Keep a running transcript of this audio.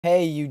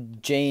Hey, you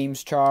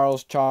James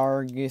Charles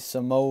Chargus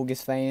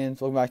Amogus fans.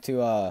 Welcome back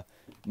to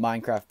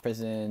Minecraft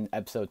Prison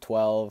episode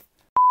 12.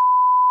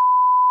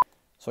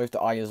 Sorry if the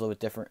audio is a little bit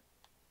different,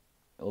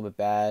 a little bit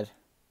bad.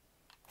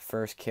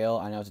 First kill,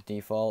 I know it's a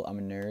default, I'm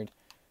a nerd.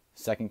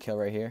 Second kill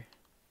right here.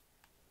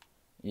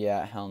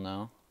 Yeah, hell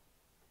no.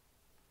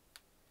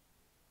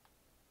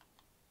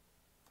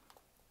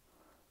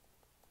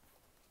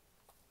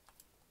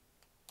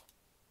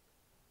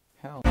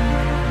 Hell.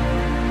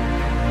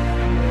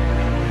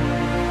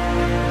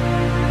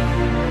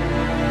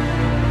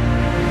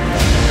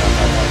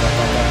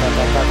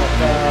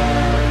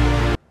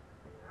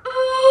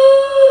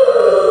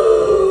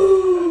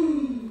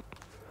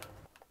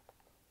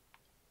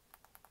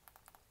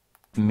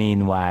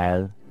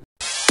 Meanwhile.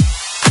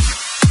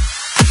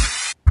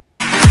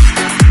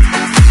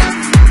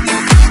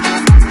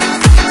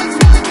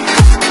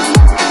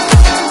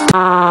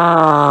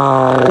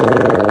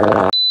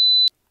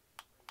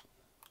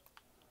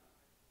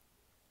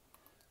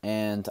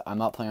 And I'm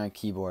not playing on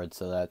keyboard,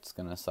 so that's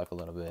gonna suck a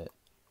little bit.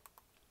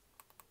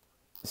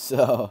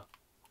 So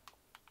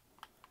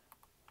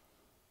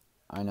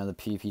I know the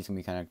PvP's gonna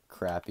be kind of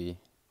crappy.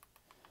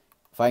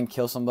 If I can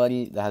kill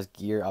somebody that has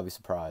gear, I'll be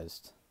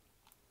surprised.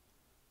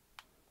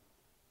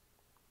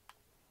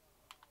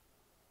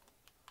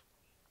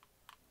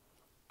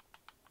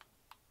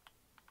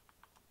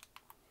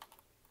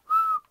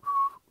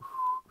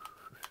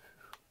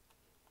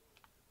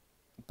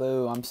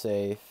 Boo, I'm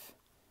safe.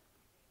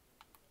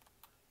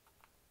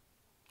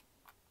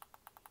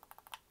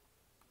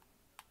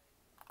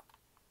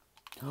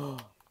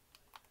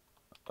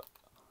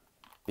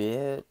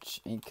 Bitch,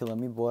 ain't killing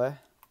me, boy.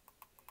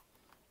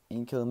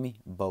 Ain't killing me,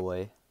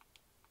 boy.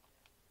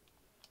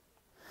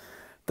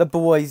 The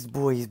boys.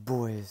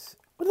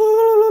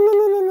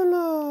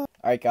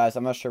 Alright guys,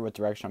 I'm not sure what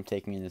direction I'm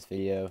taking in this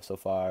video so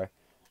far.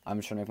 I'm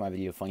just trying to make my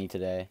video funny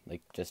today.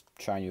 Like, just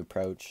trying to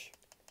approach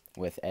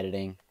with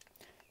editing.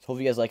 So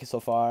hopefully you guys like it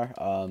so far.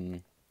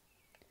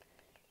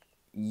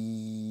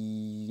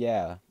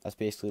 Yeah, that's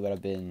basically what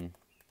I've been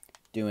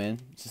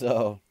doing.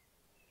 So,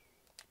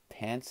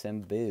 pants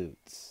and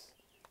boots.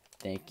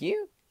 Thank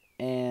you.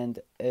 And,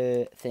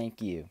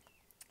 thank you.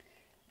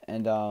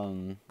 And,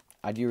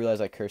 I do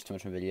realize I curse too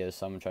much in videos,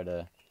 so I'm gonna try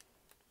to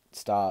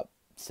stop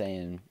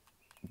saying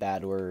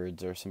bad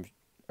words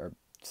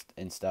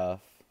and stuff.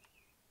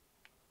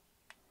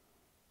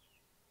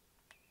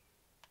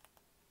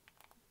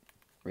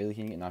 Really,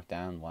 can you get knocked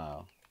down?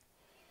 Wow.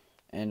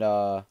 And,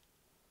 I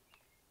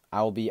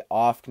will be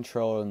off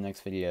control in the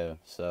next video,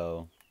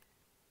 so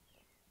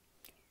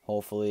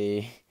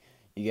hopefully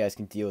you guys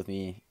can deal with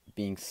me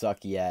being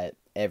sucky at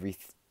every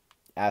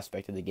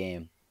aspect of the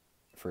game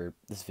for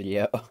this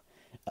video.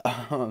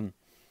 So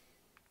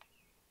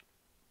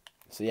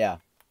yeah.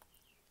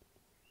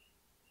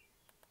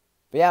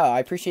 But yeah, I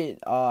appreciate,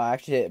 I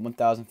actually hit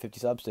 1,050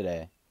 subs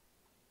today.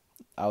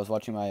 I was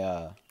watching my,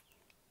 I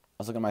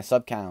was looking at my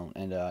sub count,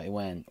 and, it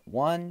went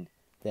 1,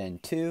 then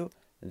 2,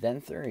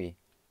 then 3.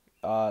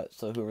 So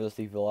whoever those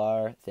people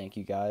are, thank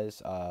you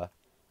guys.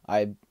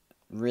 I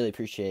really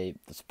appreciate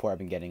the support I've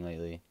been getting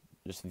lately.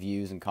 Just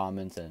views and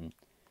comments and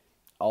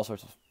all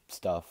sorts of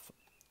stuff.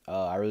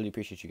 I really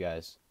appreciate you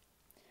guys.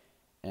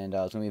 And,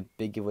 it's going to be a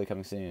big giveaway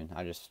coming soon.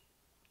 I'm just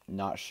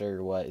not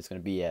sure what it's going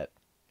to be yet.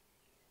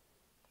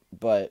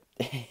 But,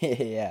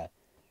 yeah.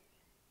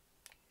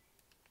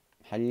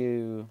 How do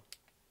you...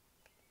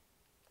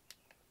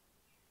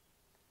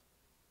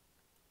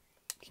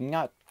 Can you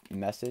not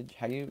message?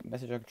 How do you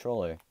message a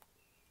controller?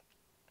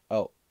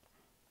 Oh.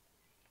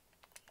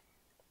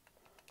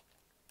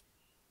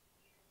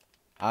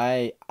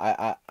 I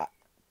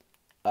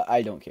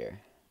don't care.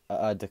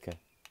 Duka.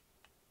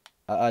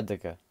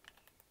 Duka.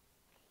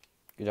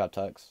 Good job,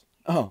 Tux.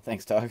 Oh,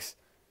 thanks, Tux.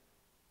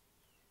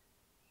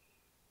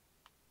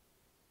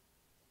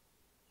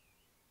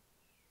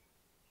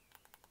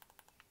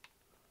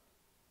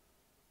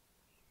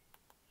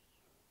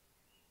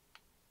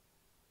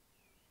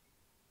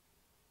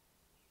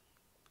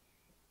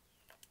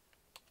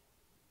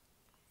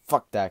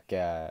 Fuck that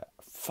guy.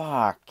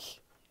 Fuck.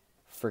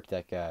 Frick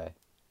that guy.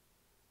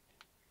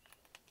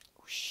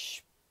 Shh.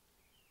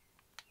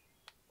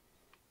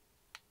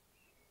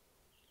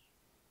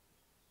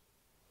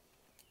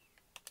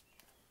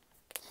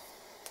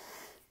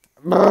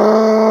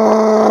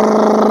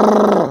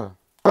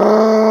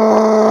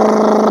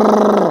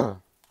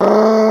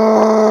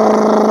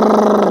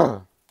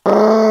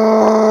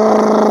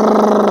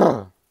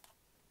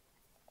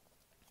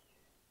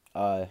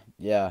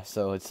 Yeah,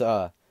 so it's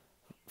 5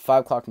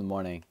 o'clock in the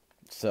morning.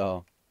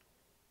 So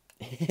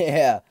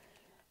yeah.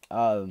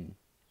 I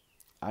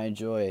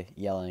enjoy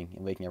yelling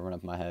and waking everyone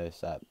up in my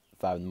house at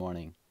 5 in the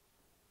morning.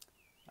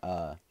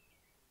 So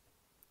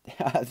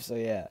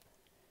yeah.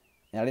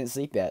 And I didn't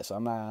sleep yet, so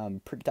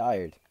I'm pretty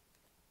tired.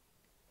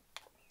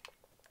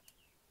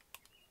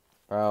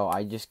 Bro,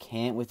 I just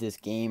can't with this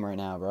game right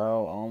now,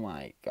 bro. Oh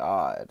my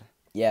god.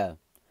 Yeah.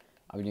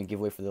 I'm gonna give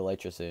away for the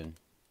Elytra soon.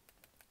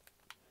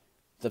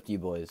 It's up to you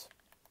boys.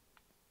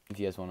 If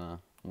you guys wanna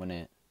win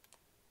it.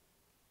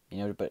 You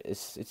know, but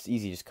it's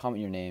easy. Just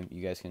comment your name.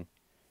 You guys can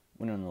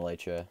win on the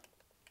Elytra.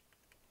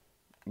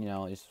 You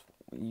know,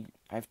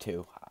 I have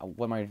 2.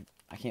 What am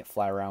I can't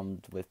fly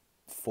around with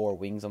 4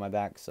 wings on my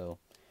back, so,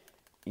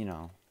 you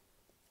know.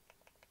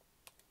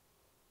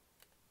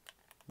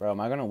 Bro, am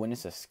I gonna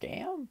witness a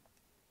scam?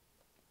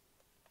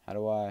 How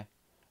do I?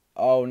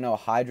 Oh no,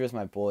 Hydra's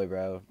my boy,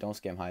 bro. Don't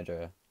scam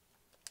Hydra.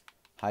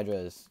 Hydra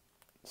is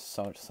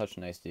such a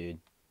nice dude.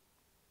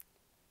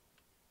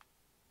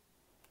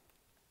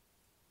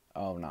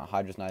 Oh no,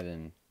 Hydra's not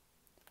even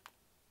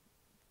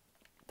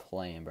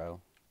playing, bro.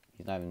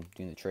 He's not even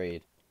doing the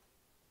trade.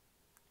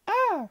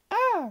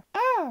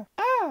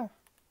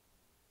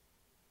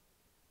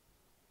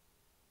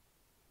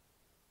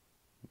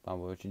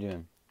 Bobo, what you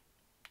doing?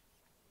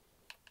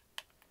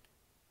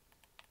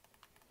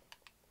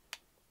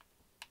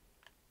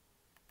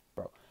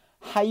 Bro,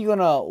 how you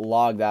gonna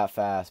log that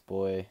fast,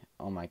 boy?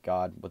 Oh my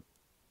god, what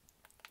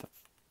the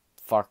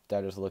fuck did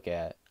I just look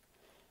at?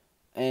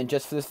 And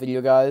just for this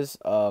video, guys,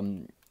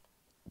 don't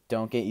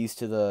get used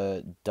to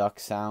the duck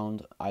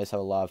sound. I just have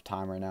a lot of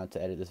time right now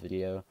to edit this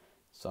video,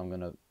 so I'm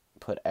gonna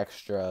put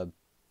extra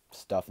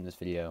stuff in this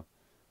video.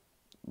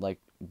 Like,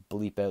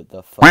 bleep out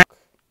the fuck,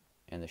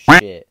 and the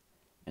shit,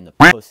 and the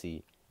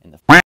pussy, and the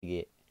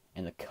faggot,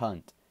 and the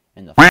cunt,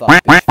 and the fuck,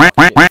 bitch, fuck,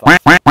 shit,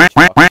 fuck, fuck, bitch,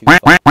 fuck, two,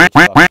 fuck, bitch,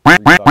 fuck,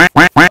 three,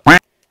 fuck, four,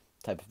 fuck,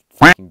 type of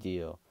fucking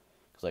deal.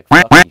 Cause like,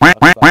 fuck me,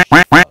 fuck,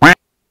 shit, fuck.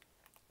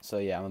 So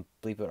yeah, I'm gonna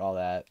bleep out all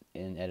that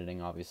in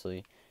editing, obviously.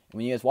 And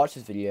when you guys watch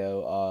this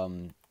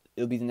video,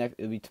 it'll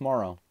be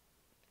tomorrow.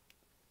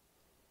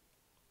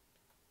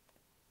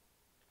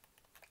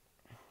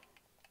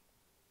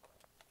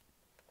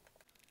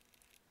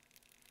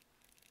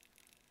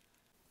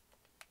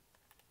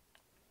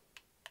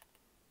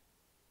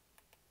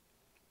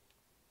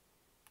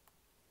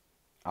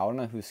 I don't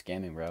know who's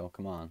scamming, bro.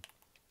 Come on.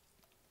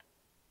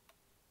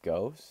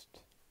 Ghost?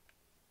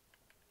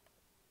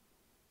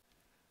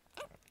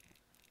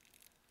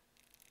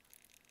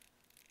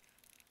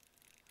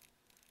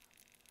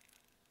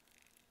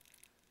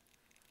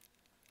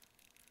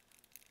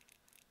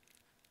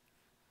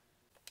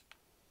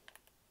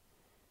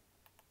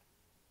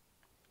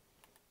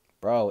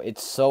 Bro,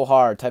 it's so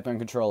hard typing on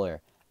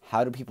controller.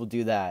 How do people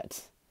do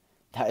that?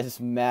 That is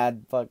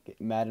mad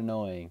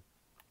annoying.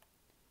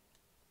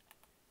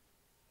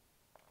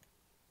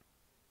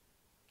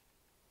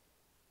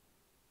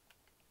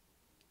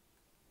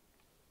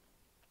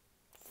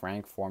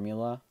 Frank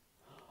Formula?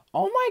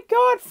 Oh my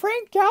god,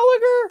 Frank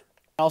Gallagher!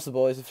 Also,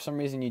 boys, if for some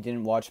reason you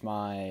didn't watch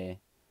my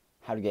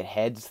how to get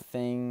heads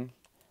thing,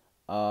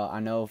 I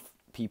know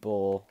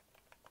people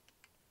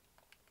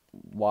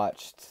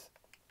watched,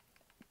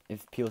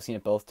 if people seen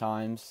it both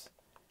times,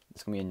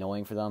 it's gonna be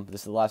annoying for them, but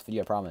this is the last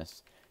video, I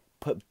promise.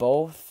 Put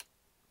both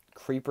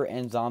creeper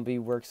and zombie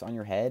works on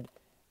your head,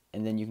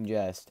 and then you can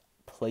just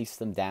place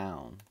them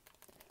down.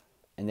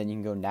 And then you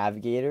can go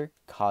navigator,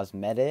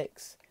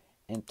 cosmetics,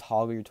 and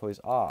toggle your toys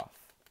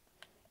off.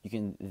 You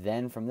can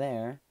then from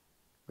there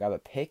grab a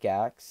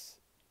pickaxe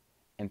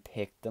and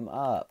pick them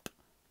up.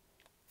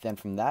 Then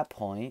from that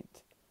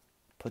point,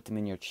 put them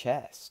in your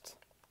chest.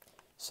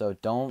 So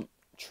don't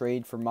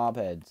trade for mob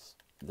heads.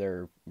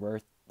 They're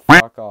worth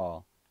fuck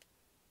all.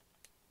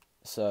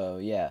 So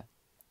yeah,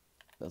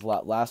 the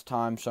last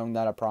time showing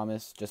that, I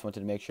promise. Just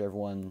wanted to make sure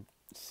everyone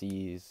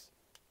sees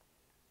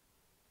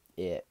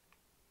it.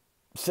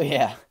 So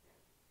yeah.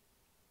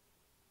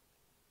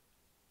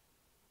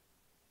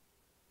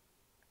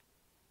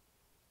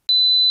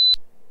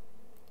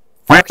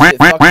 Fuck shit,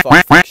 fuck, fuck,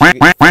 fuck, fuck, fuck,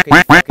 fuck, fuck,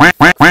 fuck, fuck,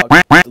 fuck, fuck,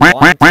 fuck,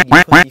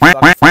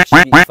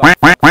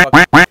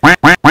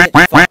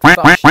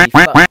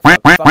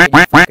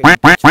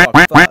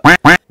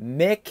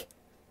 Mick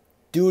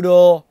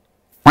Doodle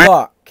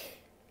fuck.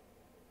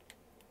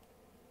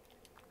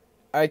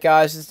 Alright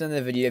guys, this is the end of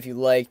the video. If you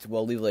liked,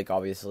 well, leave a like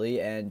obviously,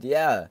 and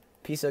yeah,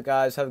 peace out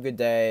guys, have a good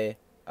day.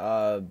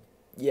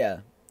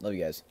 Yeah, love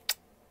you guys.